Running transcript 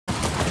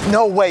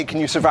No way can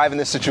you survive in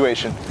this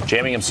situation.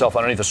 Jamming himself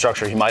underneath the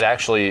structure, he might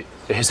actually,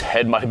 his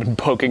head might have been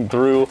poking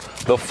through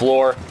the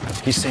floor.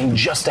 He's staying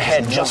just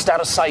ahead, just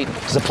out of sight.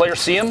 Does the player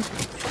see him?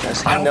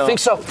 I don't think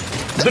so.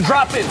 The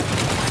drop in.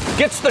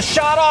 Gets the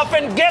shot off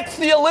and gets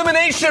the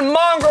elimination.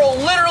 Mongraal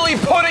literally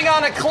putting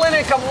on a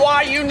clinic of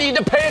why you need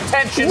to pay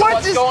attention to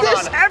what's going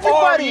on.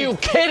 Everybody? Are you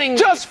kidding me?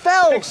 Just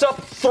fell. Picks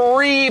up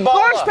 3 balls.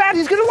 Launch pad,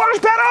 he's gonna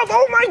launch pad off.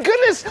 Oh my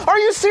goodness, are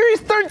you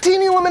serious?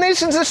 13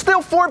 eliminations, there's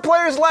still 4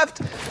 players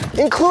left,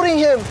 including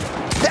him.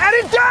 Add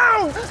it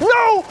down!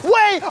 No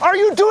way are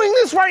you doing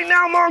this right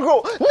now,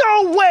 Mongraal.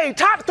 No way,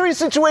 top 3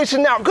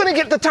 situation now. Gonna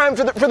get the time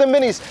for the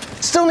minis.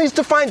 Still needs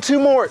to find 2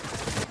 more.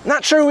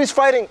 Not sure who he's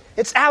fighting.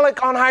 It's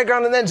Alec on high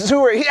ground and then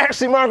Zur.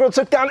 Mongraal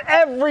took down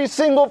every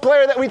single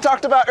player that we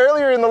talked about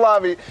earlier in the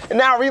lobby. And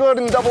now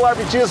reloading the double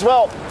RPG as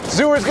well.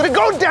 Zur's gonna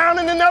go down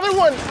in another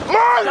one.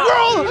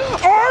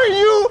 Mongraal, are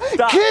you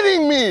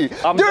kidding me?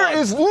 There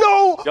is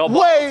no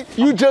way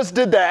you just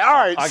did that. All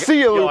right, see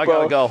you, Lupo. I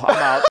gotta go, I'm out.